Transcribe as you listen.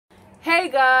Hey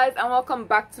guys, and welcome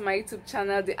back to my YouTube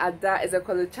channel, the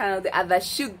Ezekwelu channel, the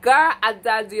Nsukka,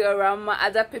 Ada diorama,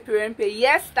 Ada peperempe.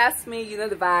 Yes, that's me, you know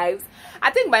the vibes. I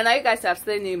think by now you guys have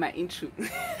started knowing my intro.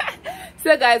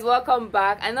 So guys, welcome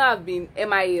back. I know I've been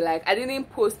MIA, like I didn't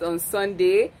post on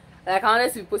Sunday. Like I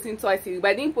honestly be posting twice a week, but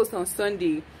I didn't post on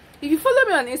Sunday. If you follow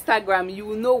me on Instagram, you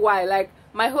will know why. Like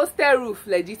my hostel roof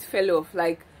legit fell off.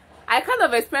 Like I kind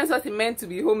of experienced what it meant to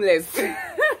be homeless.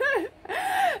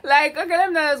 Like, okay, let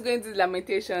me not just go into the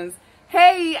lamentations.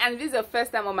 Hey, and if this is your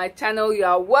first time on my channel, you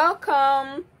are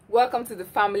welcome. Welcome to the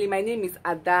family. My name is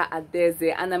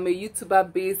Adaeze, and I'm a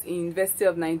YouTuber based in University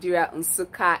of Nigeria,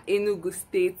 Nsukka, Enugu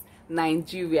State,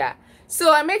 Nigeria.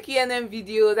 So I make UNN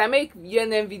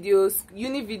videos,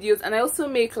 uni videos, and I also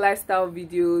make lifestyle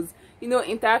videos, you know,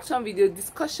 interaction video,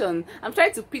 discussion. I'm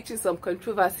trying to pitch in some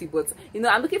controversy, but you know,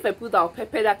 I'm looking for people that will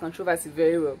pepper that controversy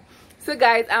very well. So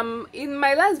guys, in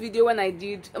my last video when I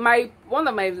did one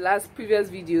of my last previous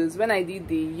videos when I did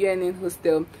the UNN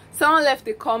hostel, someone left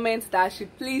a comment that she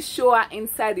please show her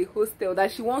inside the hostel,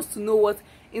 that she wants to know what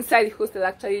inside the hostel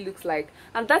actually looks like.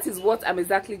 And that is what I'm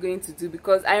exactly going to do,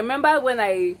 because I remember when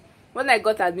I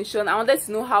got admission, I wanted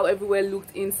to know how everywhere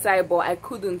looked inside, but I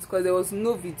couldn't because there was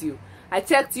no video. I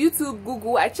checked YouTube,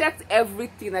 Google, I checked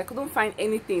everything. I couldn't find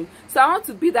anything. So I want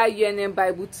to be that UNN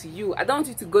Bible to you. I don't want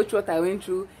you to go through what I went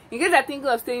through. In case you're thinking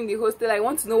of staying in the hostel, I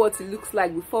want to know what it looks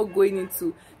like before going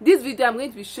into this video. I'm going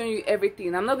to be showing you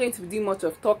everything. I'm not going to be doing much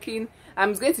of talking.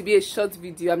 It's going to be a short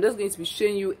video. I'm just going to be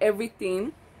showing you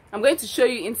everything. I'm going to show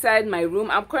you inside my room.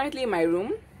 I'm currently in my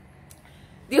room.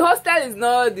 The hostel is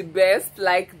not the best.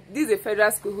 Like, this is a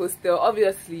federal school hostel.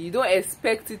 Obviously, you don't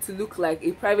expect it to look like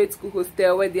a private school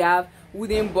hostel where they have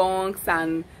wooden bunks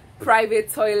and private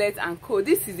toilets and co.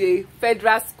 This is a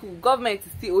federal school. Government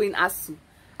is still owing ASU.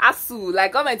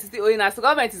 Like, government is still owing ASU.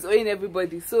 Government is owing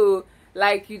everybody. So,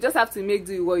 like, you just have to make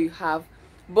do with what you have.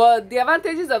 But the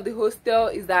advantages of the hostel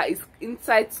is that it's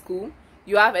inside school.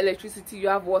 You have electricity, you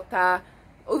have water.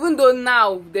 Even though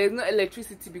now there's no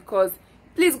electricity, because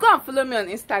please go and follow me on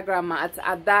Instagram at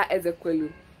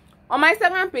Adaeze. On my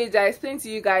Instagram page, I explained to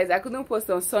you guys I couldn't post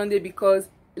on Sunday because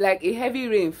like a heavy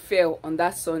rain fell on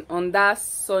that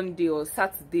Sunday or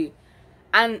Saturday.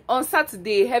 And on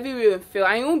Saturday, heavy rain fell.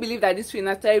 And you won't believe that this rain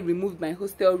actually removed my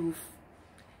hostel roof.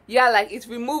 Yeah, like it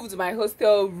removed my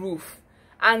hostel roof.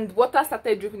 And water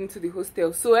started dripping into the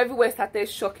hostel. So everywhere started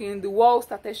shocking. The walls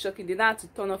started shocking. They now had to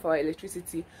turn off our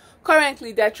electricity.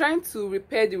 Currently, they're trying to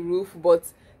repair the roof, but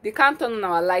they can't turn on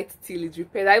our light till it's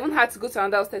repaired. I even had to go to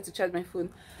another hostel to charge my phone.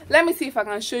 Let me see if I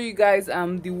can show you guys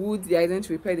the wood they are going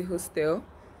to repair the hostel.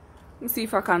 Let me see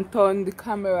if I can turn the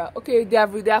camera. Okay, they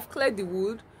have cleared the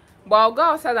wood, but I'll go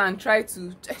outside and try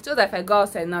to, just that if I go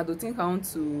outside now, I don't think I want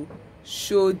to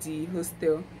show the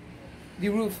hostel, the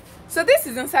roof. So this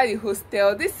is inside the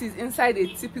hostel. This is inside a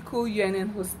typical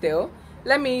UNN hostel.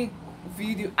 Let me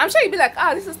video. I'm sure you'll be like,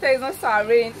 this hostel is not so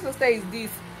arranged, this hostel is this.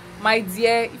 My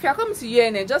dear, if you're coming to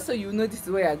UNN, just so you know, this is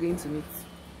where you're going to meet.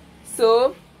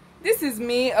 So this is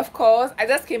me, of course. I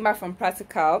just came back from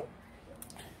practical.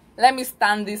 Let me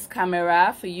stand this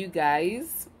camera for you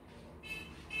guys.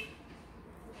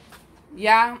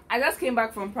 Yeah, I just came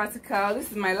back from practical.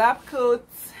 This is my lab coat.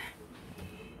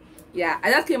 Yeah,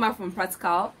 I just came back from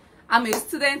practical. I'm a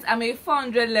student. I'm a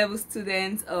 400 level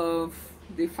student of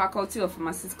the Faculty of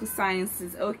Pharmaceutical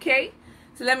Sciences. Okay,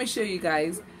 so let me show you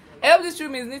guys. I hope this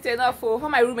room is neat enough for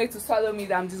my roommates to swallow me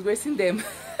that I'm disgracing them.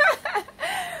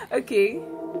 Okay.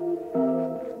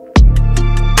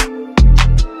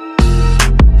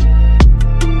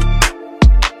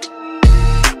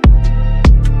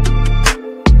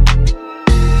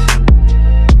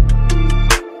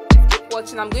 Keep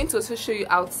watching. I'm going to also show you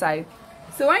outside.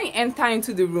 So when you enter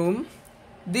into the room,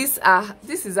 this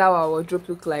is how our wardrobe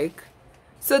look like.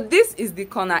 So this is the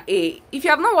corner A. If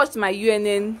you have not watched my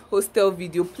UNN hostel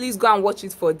video, please go and watch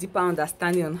it for a deeper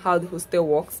understanding on how the hostel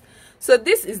works. So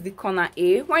this is the corner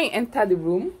A. When you enter the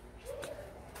room,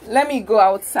 let me go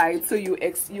outside so you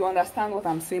understand what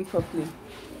I'm saying properly.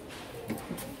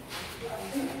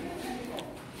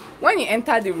 When you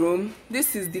enter the room,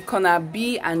 this is the corner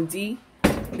B and D.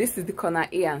 This is the corner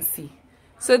A and C.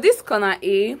 So this corner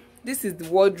A, this is the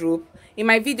wardrobe. In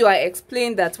my video, I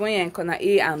explained that when you're in corner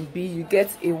A and B, you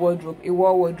get a wardrobe, a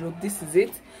wall wardrobe. This is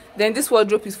it. Then this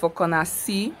wardrobe is for corner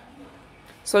C.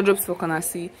 So wardrobe is for corner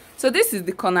C. So this is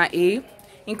the corner A.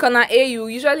 In corner A, you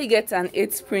usually get an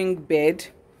 8-spring bed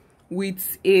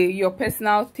with your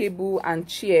personal table and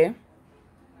chair.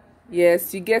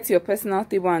 Yes, you get your personal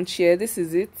table and chair. This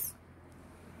is it.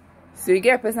 So you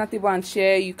get a personal table and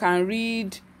chair. You can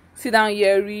read, sit down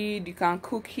here, read. You can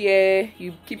cook here.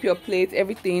 You keep your plate,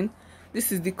 everything.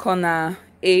 This is the corner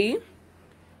A.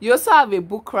 You also have a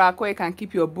book rack where you can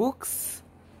keep your books.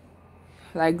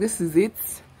 Like this is it.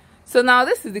 So now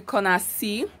this is the corner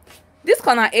C. This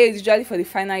corner A is usually for the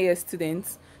final year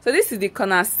students. So this is the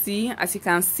corner C, as you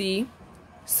can see.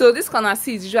 So this corner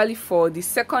C is usually for the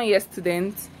second year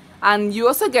students. And you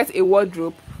also get a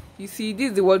wardrobe. You see,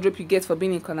 this is the wardrobe you get for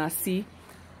being in corner C.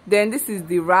 Then this is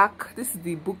the rack. This is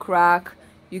the book rack.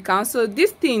 You can also,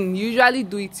 this thing, you usually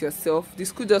do it yourself. The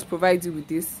school just provides you with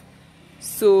this.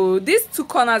 So these two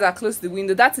corners are close to the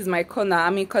window. That is my corner.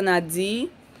 I'm in corner D.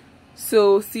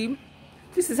 So see,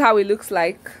 this is how it looks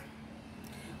like.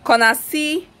 Corner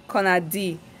C, corner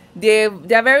D. They're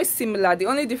very similar. The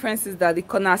only difference is that the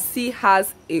corner C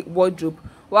has a wardrobe,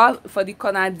 while for the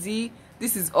corner D,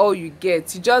 this is all you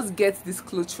get. You just get this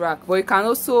clothes rack, but you can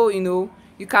also, you know,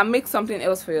 you can make something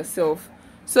else for yourself.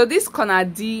 So this corner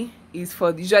D is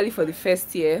for usually for the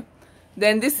first year.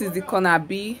 Then this is the corner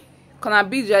B. Corner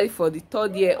B is usually for the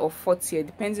third year or fourth year,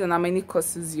 depending on how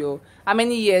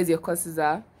many years your courses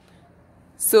are.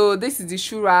 So this is the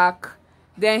shoe rack.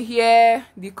 Then here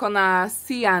the corner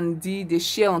C and D, they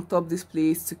share on top this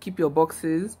place to keep your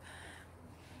boxes.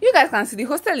 You guys can see the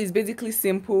hostel is basically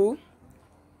simple,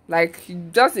 like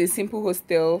just a simple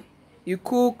hostel. You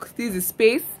cook. This is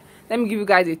space. Let me give you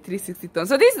guys a 360 turn.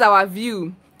 So this is our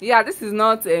view. Yeah, this is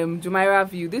not Jumeirah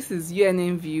view. This is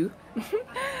UNN view.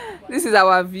 This is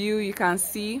our view. You can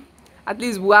see, at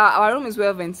least our room is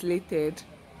well ventilated.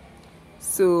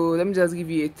 So let me just give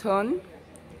you a turn.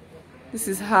 This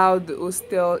is how the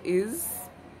hostel is.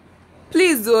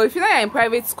 Please though, if you know you're in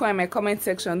private school, in my comment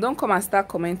section, don't come and start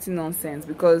commenting nonsense,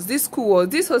 because this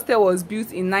hostel was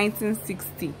built in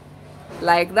 1960.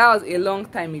 Like, that was a long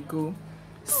time ago.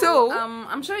 So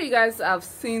I'm sure you guys have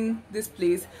seen this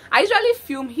place. I usually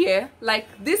film here, like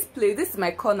this place. This is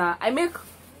my corner. I make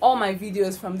all my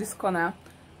videos from this corner.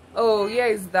 Oh yeah,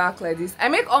 it's dark like this. I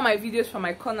make all my videos from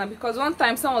my corner because one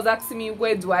time someone was asking me,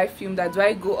 where do I film that? Do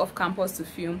I go off campus to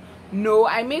film? No,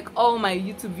 I make all my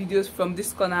YouTube videos from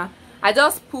this corner. I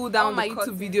just pull down my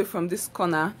YouTube video from this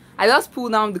corner. I just pull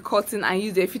down the curtain and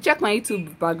use it. If you check my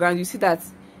YouTube background, you see that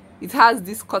it has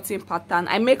this curtain pattern.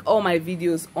 I make all my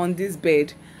videos on this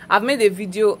bed. I've made a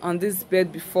video on this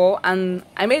bed before, and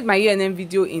I made my UNN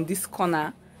video in this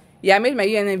corner. Yeah, I made my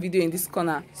UNN video in this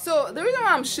corner. So the reason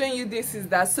why I'm showing you this is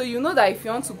that so you know that if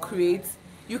you want to create,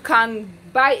 you can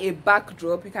buy a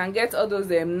backdrop. You can get all those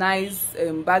nice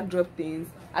backdrop things.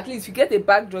 At least if you get a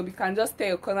backdrop, you can just tell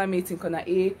your corner mate in corner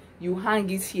A, you hang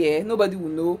it here. Nobody will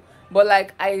know. But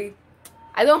like I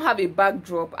don't have a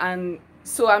backdrop, and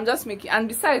so I'm just making. And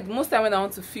besides, most time when I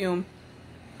want to film,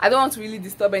 I don't want to really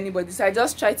disturb anybody, so I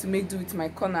just try to make do with my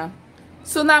corner.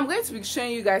 So now I'm going to be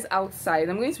showing you guys outside.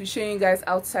 I'm going to be showing you guys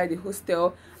outside the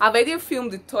hostel. I've already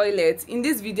filmed the toilet. In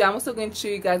this video, I'm also going to show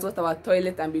you guys what our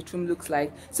toilet and bathroom looks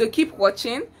like. So keep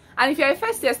watching. And if you're a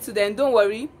first year student, don't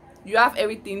worry. You have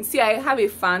everything. See, I have a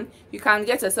fan. You can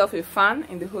get yourself a fan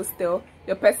in the hostel.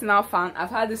 Your personal fan. I've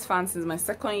had this fan since my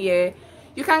second year.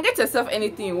 You can get yourself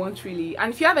anything you want, really.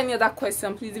 And if you have any other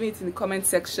question, please leave it in the comment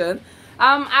section.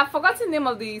 I've forgotten the name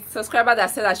of the subscriber that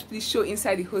said I should please show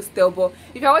inside the hostel, but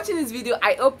if you're watching this video,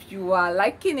 I hope you are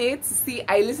liking it. See,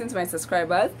 I listen to my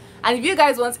subscribers, and if you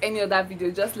guys want any other video,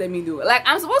 just let me know. Like,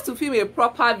 I'm supposed to film a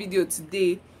proper video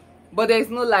today, but there's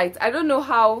no light. I don't know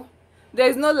how.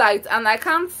 There's no light, and I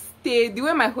can't stay the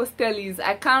way my hostel is.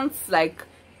 I can't, like,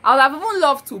 I would have even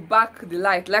loved to back the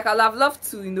light. Like, I'd have loved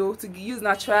to, you know, to use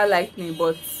natural lighting,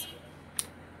 but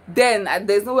then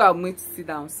there's no way I'm going to sit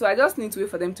down, so I just need to wait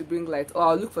for them to bring light, or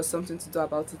I'll look for something to do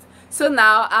about it. So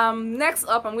now next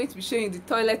up, I'm going to be showing you the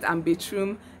toilet and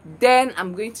bathroom. Then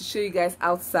I'm going to show you guys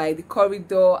outside the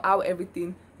corridor, how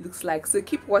everything looks like. So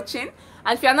keep watching,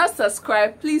 and if you're not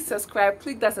subscribed, please subscribe.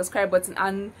 Click that subscribe button,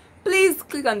 and please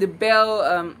click on the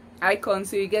bell icon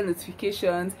so you get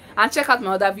notifications, and check out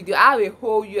my other video. I have a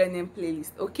whole UNN playlist.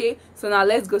 Okay, so now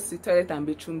let's go to the toilet and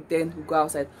bathroom, then we'll go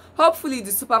outside. Hopefully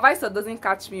the supervisor doesn't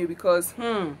catch me, because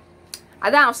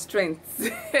I don't have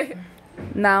strength.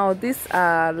 Now this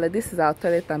is our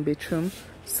toilet and bathroom.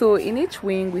 So in each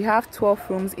wing we have 12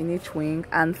 rooms in each wing,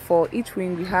 and for each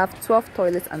wing we have 12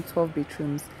 toilets and 12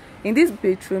 bathrooms. In this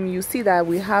bathroom, you see that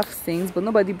we have sinks, but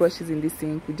nobody brushes in this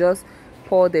sink. We just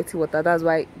pour dirty water. That's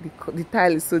why the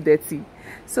tile is so dirty.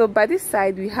 So by this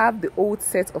side we have the old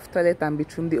set of toilet and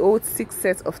bathroom, the old 6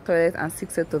 sets of toilet and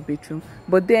 6 sets of bathroom,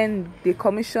 but then they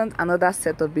commissioned another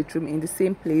set of bathroom in the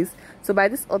same place. So by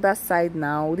this other side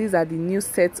now, these are the new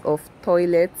sets of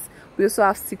toilets. We also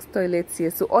have 6 toilets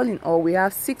here. So all in all, we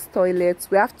have 6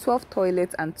 toilets. We have 12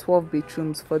 toilets and 12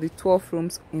 bathrooms for the 12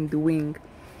 rooms in the wing.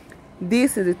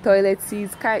 This is the toilet. See,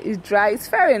 it's dry. It's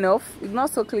fair enough. It's not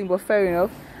so clean, but fair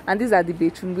enough. And these are the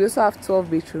bedrooms. We also have 12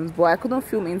 bedrooms, but I couldn't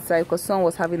film inside because someone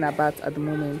was having a bath at the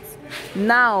moment.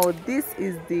 Now this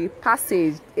is the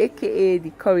passage, aka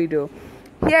the corridor.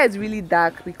 Here it's really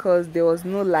dark because there was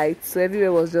no light, so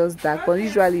everywhere was just dark, but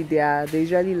usually there's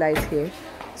usually light here.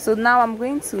 So now I'm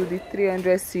going to the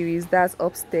 300 series, that's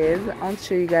upstairs. I want to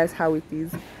show you guys how it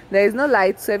is. There is no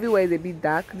light, so everywhere is a bit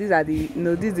dark. These are the,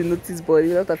 this is the notice board.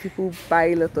 A lot of people buy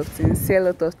a lot of things, sell a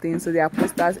lot of things, so there are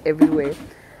posters everywhere.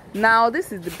 Now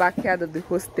this is the backyard of the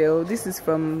hostel. This is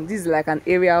like an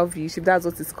aerial view, if that's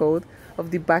what it's called,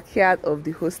 of the backyard of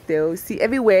the hostel. You see,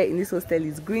 everywhere in this hostel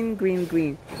is green.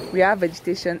 We have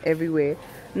vegetation everywhere.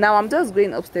 Now I'm just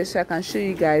going upstairs so I can show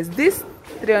you guys. This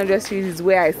 300 series is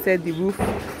where I said the roof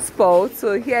spoiled,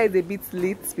 so here is a bit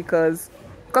lit because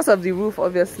of the roof,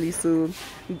 obviously. So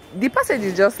the passage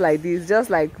is just like this, just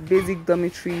like basic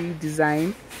dormitory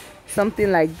design,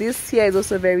 something like this. Here is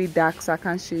also very dark, so I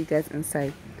can't show you guys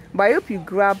inside, but I hope you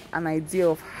grab an idea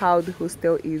of how the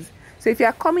hostel is. So if you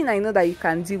are coming and you know that you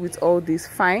can deal with all this,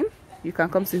 fine, you can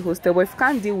come to the hostel. But if you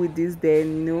can't deal with this,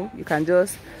 then you can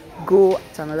just go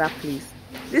to another place.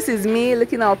 This is me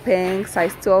looking out pink,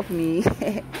 size 12 me.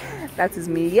 That is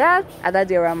me. Yeah,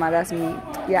 Adaeze, that's me.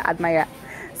 Yeah, admire.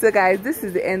 So guys, this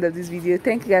is the end of this video.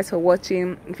 Thank you guys for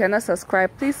watching. If you're not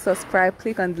subscribed, please subscribe,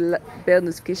 click on the bell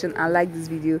notification and like this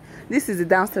video. This is the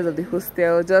downstairs of the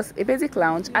hostel, just a basic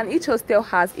lounge, and each hostel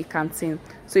has a canteen,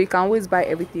 so you can always buy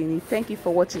everything you need. Thank you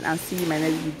for watching and see you in my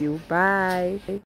next video. Bye.